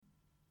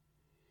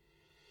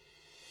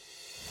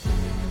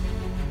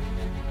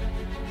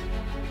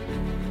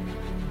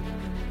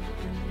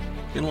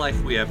In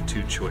life, we have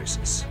two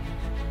choices: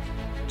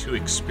 to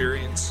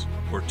experience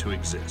or to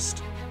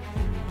exist.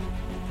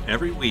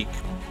 Every week,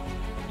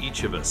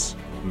 each of us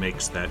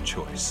makes that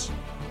choice.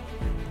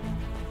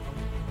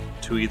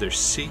 To either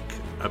seek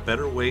a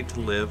better way to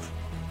live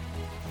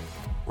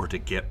or to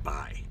get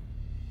by.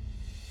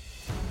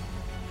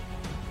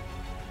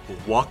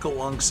 Walk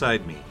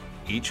alongside me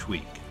each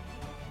week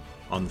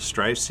on the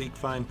Strive, Seek,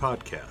 Find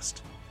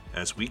podcast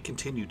as we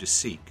continue to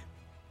seek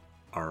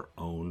our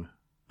own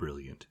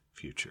brilliant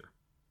future.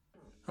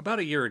 About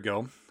a year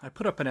ago, I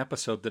put up an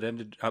episode that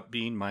ended up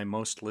being my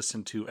most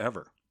listened to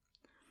ever.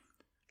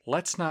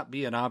 Let's not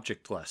be an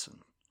object lesson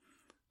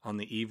on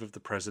the eve of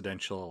the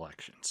presidential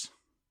elections.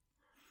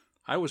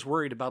 I was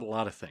worried about a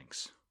lot of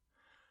things.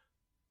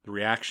 The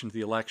reaction to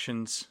the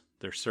elections,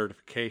 their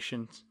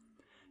certifications,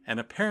 and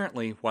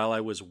apparently, while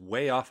I was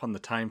way off on the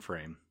time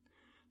frame,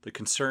 the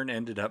concern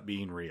ended up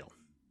being real.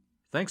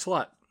 Thanks a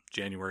lot,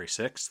 January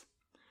 6th.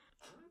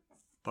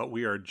 But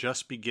we are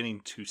just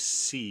beginning to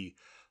see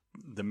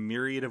the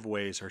myriad of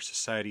ways our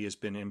society has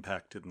been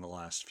impacted in the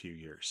last few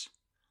years.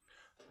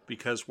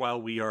 Because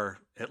while we are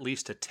at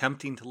least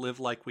attempting to live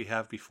like we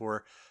have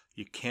before,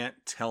 you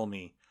can't tell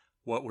me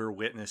what we're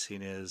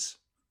witnessing is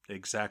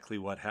exactly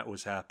what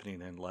was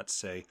happening in, let's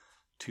say,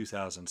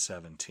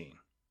 2017.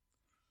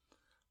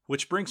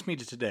 Which brings me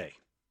to today.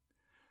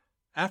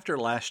 After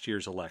last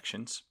year's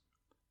elections,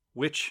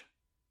 which,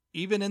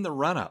 even in the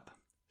run-up,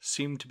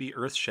 seemed to be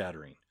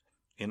earth-shattering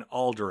in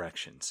all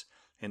directions,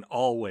 in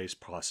all ways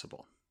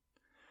possible,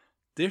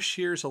 this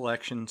year's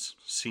elections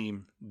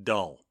seem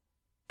dull,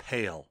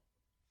 pale,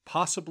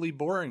 possibly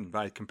boring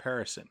by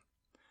comparison.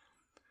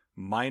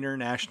 Minor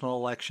national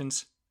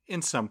elections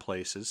in some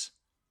places,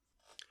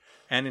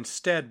 and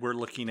instead we're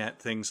looking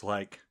at things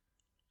like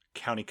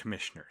county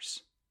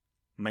commissioners,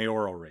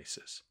 mayoral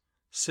races,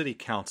 city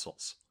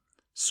councils,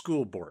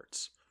 school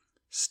boards,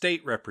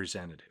 state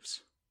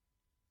representatives.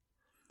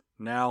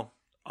 Now,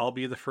 I'll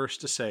be the first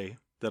to say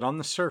that on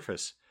the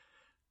surface,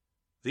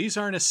 these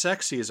aren't as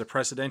sexy as a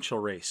presidential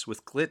race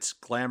with glitz,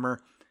 glamour,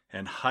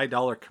 and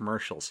high-dollar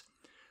commercials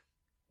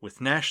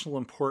with national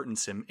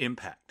importance and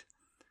impact.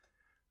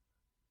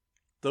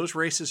 Those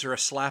races are a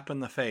slap in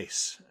the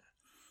face.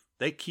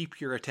 They keep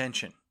your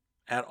attention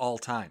at all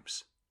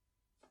times.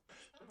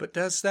 But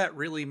does that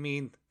really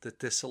mean that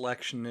this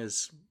election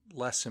is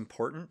less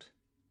important?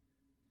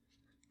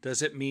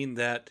 Does it mean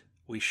that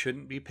we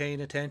shouldn't be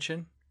paying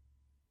attention?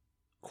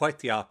 Quite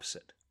the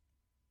opposite.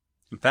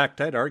 In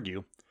fact, I'd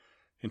argue,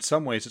 in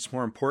some ways, it's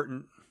more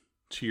important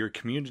to your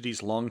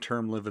community's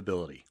long-term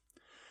livability,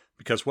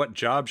 because what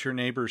jobs your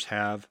neighbors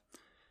have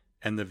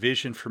and the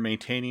vision for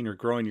maintaining or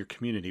growing your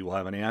community will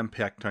have an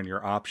impact on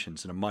your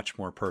options in a much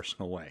more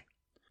personal way.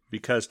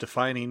 Because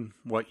defining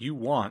what you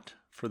want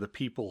for the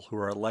people who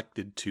are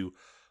elected to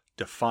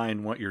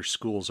define what your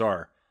schools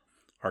are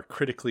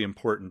critically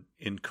important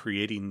in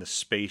creating the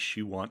space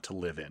you want to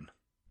live in.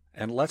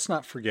 And let's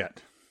not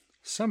forget,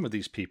 some of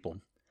these people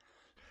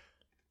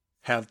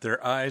have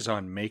their eyes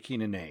on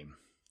making a name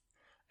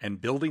and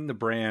building the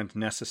brand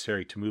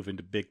necessary to move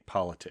into big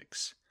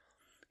politics.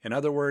 In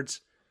other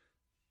words,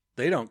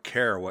 they don't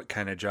care what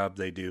kind of job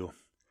they do,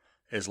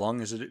 as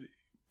long as it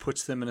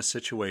puts them in a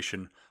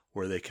situation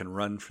where they can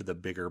run for the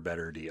bigger,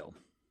 better deal.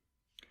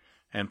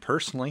 And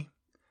personally,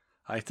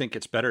 I think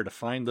it's better to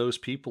find those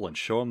people and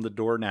show them the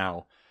door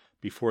now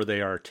before they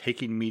are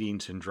taking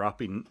meetings and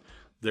dropping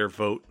their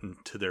vote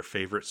into their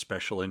favorite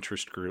special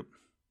interest group.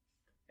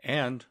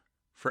 And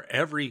for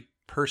every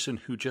person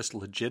who just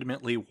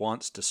legitimately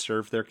wants to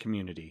serve their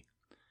community,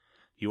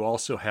 you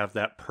also have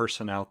that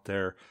person out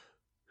there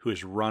who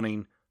is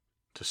running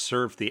to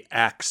serve the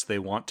axe they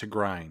want to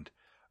grind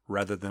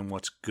rather than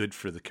what's good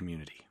for the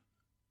community.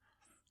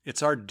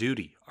 It's our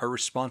duty, our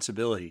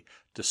responsibility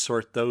to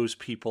sort those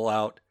people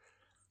out,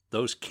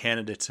 those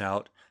candidates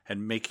out,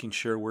 and making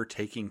sure we're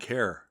taking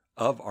care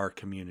of our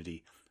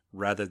community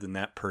rather than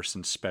that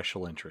person's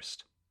special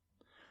interest.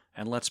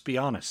 And let's be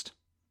honest,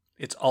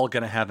 it's all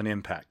going to have an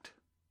impact.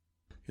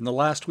 In the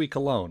last week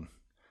alone,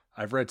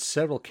 I've read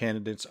several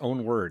candidates'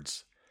 own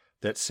words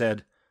that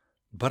said,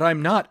 "But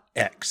I'm not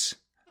X."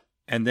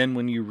 And then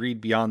when you read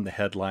beyond the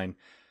headline,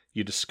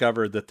 you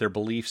discover that their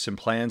beliefs and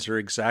plans are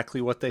exactly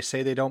what they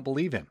say they don't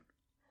believe in.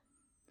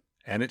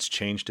 And it's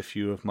changed a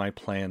few of my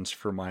plans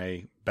for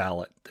my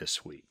ballot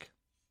this week.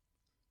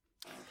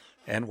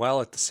 And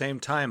while at the same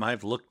time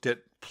I've looked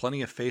at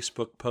plenty of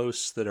Facebook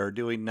posts that are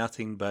doing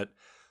nothing but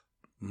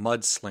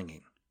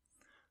mudslinging.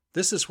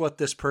 This is what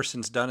this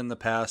person's done in the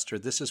past, or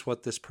this is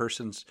what this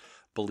person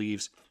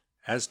believes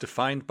as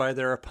defined by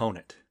their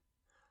opponent,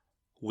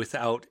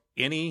 without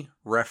any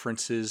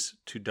references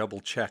to double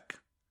check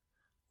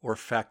or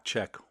fact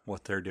check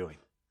what they're doing.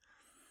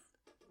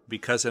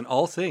 Because in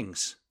all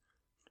things,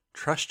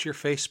 trust your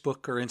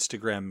Facebook or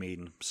Instagram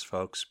memes,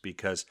 folks,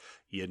 because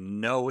you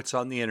know it's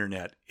on the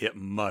internet. It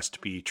must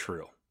be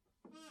true.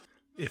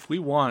 If we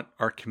want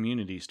our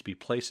communities to be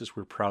places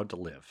we're proud to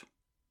live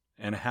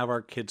and have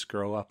our kids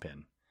grow up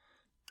in,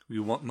 we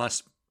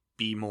must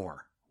be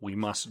more. We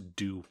must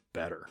do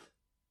better.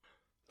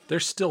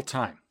 There's still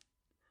time.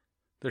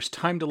 There's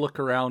time to look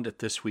around at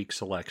this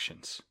week's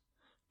elections.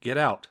 Get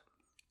out,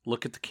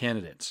 look at the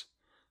candidates,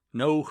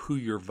 know who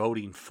you're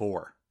voting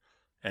for,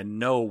 and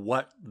know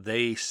what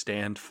they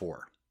stand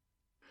for.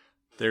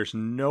 There's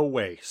no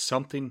way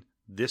something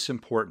this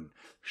important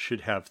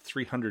should have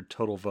 300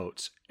 total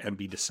votes and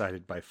be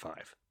decided by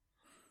 5.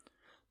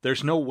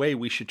 There's no way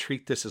we should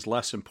treat this as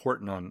less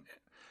important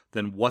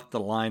than what the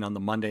line on the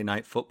Monday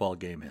Night Football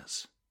game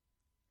is.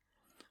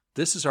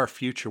 This is our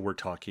future we're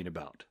talking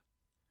about.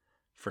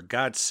 For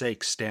God's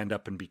sake, stand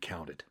up and be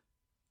counted.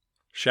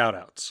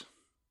 Shoutouts.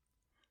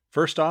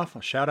 First off,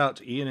 a shout out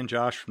to Ian and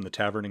Josh from the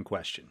Tavern in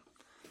Question.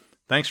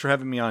 Thanks for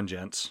having me on,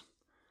 gents.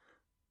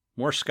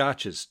 More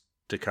scotches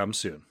to come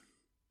soon.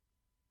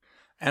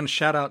 And a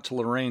shout out to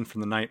Lorraine from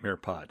the Nightmare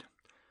Pod.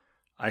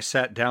 I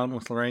sat down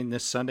with Lorraine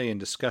this Sunday and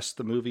discussed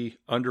the movie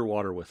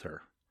Underwater with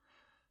her.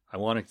 I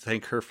want to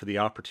thank her for the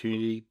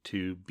opportunity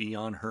to be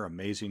on her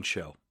amazing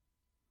show.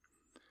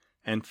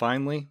 And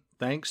finally,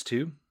 thanks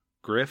to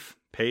Griff,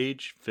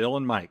 Paige, Phil,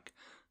 and Mike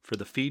for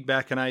the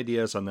feedback and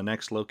ideas on the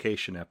next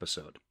location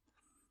episode.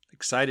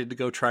 Excited to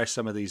go try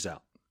some of these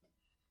out.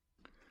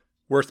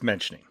 Worth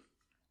mentioning.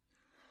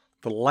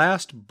 The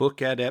last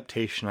book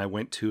adaptation I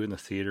went to in the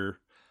theater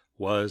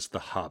was The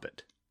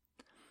Hobbit.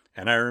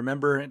 And I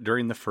remember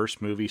during the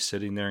first movie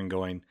sitting there and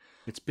going,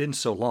 it's been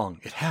so long,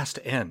 it has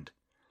to end.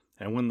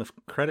 And when the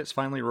credits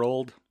finally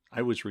rolled,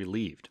 I was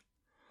relieved.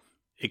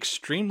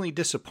 Extremely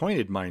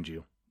disappointed, mind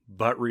you,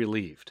 but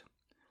relieved.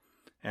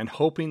 And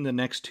hoping the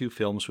next 2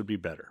 films would be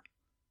better.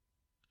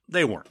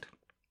 They weren't.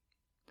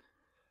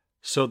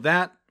 So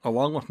that,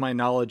 along with my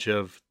knowledge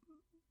of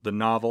the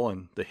novel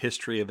and the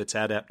history of its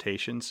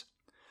adaptations,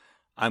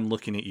 I'm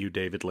looking at you,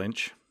 David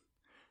Lynch,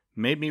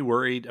 made me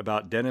worried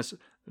about Denis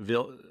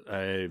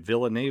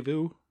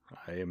Villeneuve,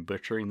 I am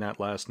butchering that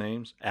last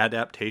name,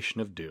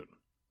 adaptation of Dune.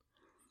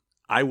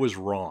 I was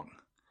wrong.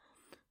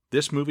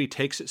 This movie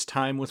takes its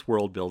time with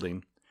world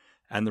building,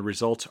 and the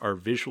results are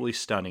visually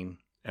stunning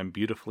and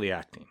beautifully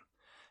acting.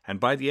 And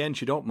by the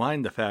end, you don't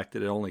mind the fact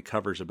that it only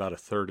covers about a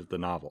third of the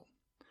novel.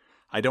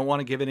 I don't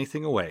want to give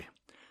anything away,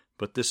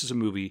 but this is a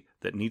movie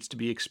that needs to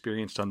be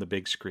experienced on the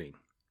big screen,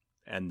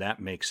 and that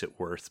makes it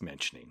worth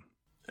mentioning.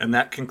 And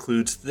that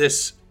concludes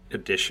this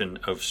edition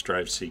of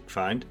Strive, Seek,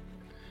 Find.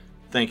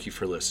 Thank you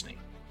for listening.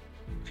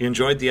 If you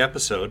enjoyed the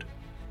episode,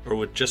 or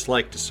would just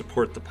like to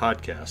support the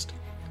podcast,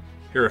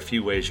 here are a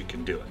few ways you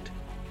can do it.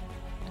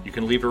 You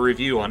can leave a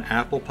review on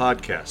Apple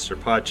Podcasts or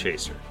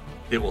Podchaser.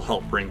 It will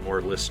help bring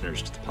more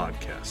listeners to the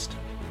podcast.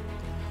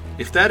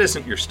 If that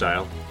isn't your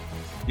style,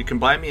 you can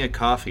buy me a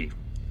coffee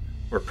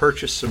or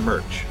purchase some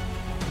merch.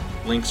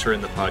 Links are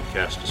in the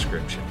podcast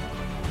description.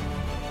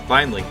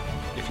 Finally,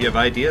 if you have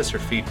ideas or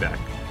feedback,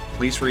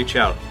 please reach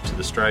out to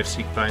the Strive,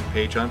 Seek, Find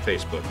page on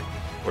Facebook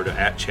or to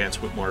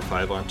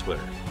 @ChanceWhitmore5 on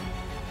Twitter.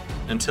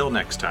 Until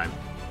next time,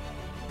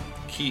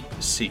 keep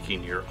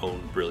seeking your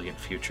own brilliant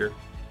future.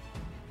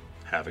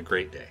 Have a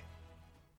great day.